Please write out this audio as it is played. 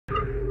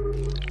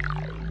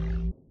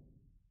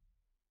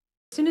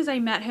As soon as I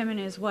met him and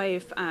his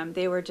wife,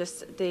 they were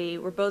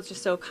both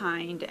just so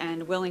kind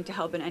and willing to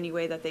help in any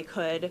way that they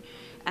could,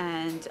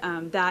 and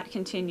that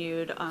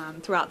continued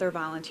throughout their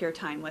volunteer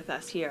time with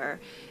us here.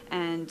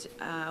 And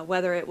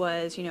whether it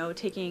was,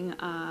 taking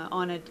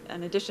on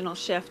an additional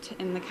shift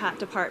in the cat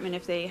department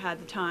if they had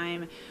the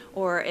time,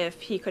 or if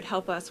he could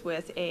help us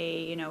with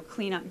a,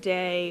 cleanup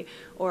day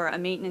or a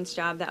maintenance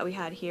job that we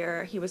had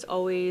here, he was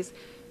always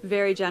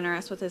very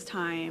generous with his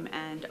time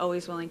and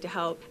always willing to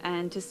help.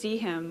 And to see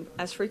him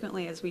as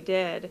frequently as we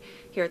did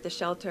here at the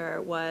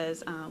shelter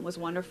was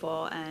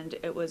wonderful, and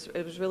it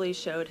really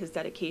showed his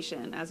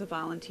dedication as a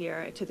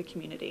volunteer to the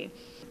community.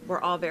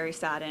 We're all very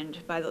saddened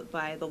by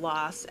the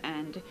loss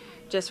and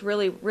just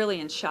really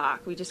in shock.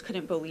 We just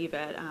couldn't believe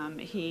it.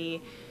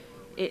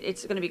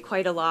 It's going to be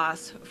quite a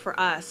loss for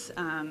us,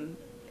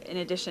 in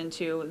addition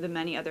to the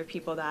many other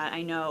people that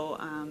I know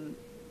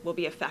will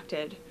be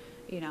affected,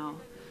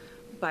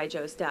 by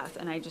Joe's death.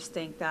 And I just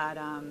think that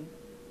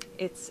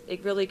it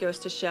really goes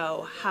to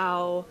show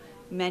how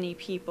many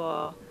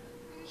people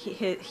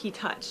he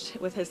touched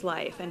with his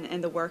life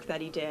and the work that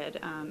he did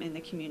in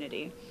the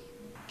community.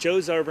 Joe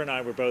Szczerba and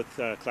I were both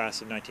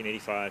class of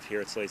 1985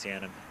 here at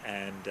Salesianum,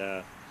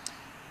 and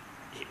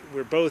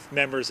we're both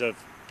members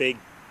of big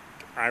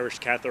Irish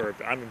Catholic,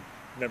 or I'm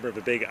a member of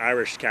a big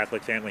Irish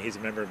Catholic family, he's a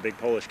member of a big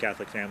Polish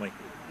Catholic family.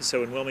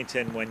 So in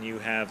Wilmington, when you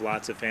have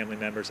lots of family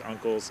members,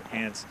 uncles,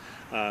 aunts,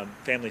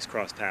 families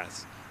cross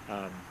paths.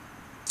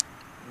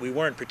 We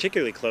weren't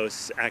particularly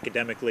close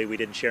academically. We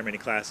didn't share many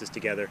classes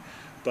together,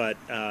 but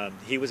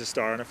he was a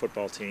star on our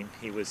football team.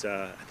 He was,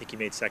 I think he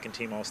made second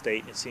team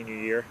All-State in his senior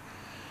year.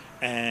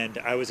 And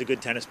I was a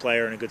good tennis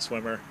player and a good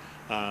swimmer.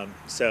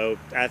 So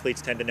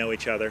athletes tend to know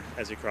each other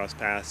as we cross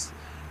paths.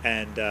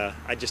 And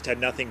I just had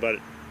nothing but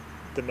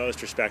the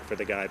most respect for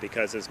the guy,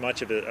 because as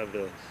much of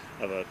a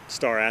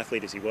star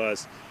athlete as he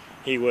was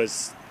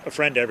a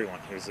friend to everyone.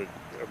 He was a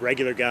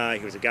regular guy.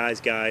 He was a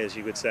guy's guy, as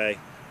you would say.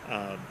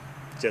 And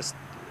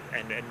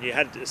you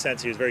had a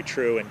sense he was very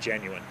true and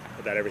genuine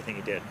about everything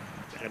he did.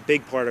 And a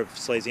big part of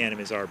Salesianum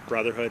is our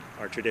brotherhood,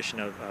 our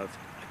tradition of a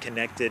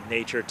connected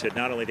nature to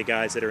not only the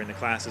guys that are in the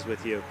classes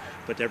with you,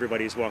 but to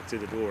everybody who's walked through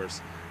the doors.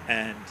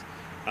 And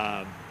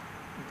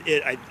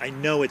I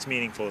know it's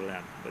meaningful to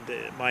them.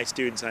 My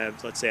students,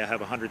 let's say I have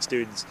 100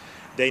 students,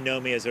 they know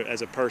me as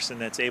a person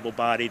that's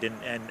able-bodied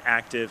and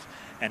active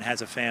and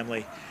has a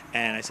family.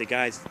 And I say,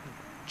 guys,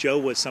 Joe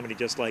was somebody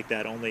just like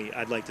that, only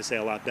I'd like to say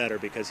a lot better,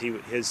 because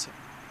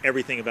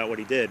everything about what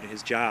he did,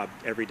 his job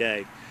every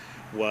day,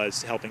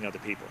 was helping other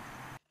people.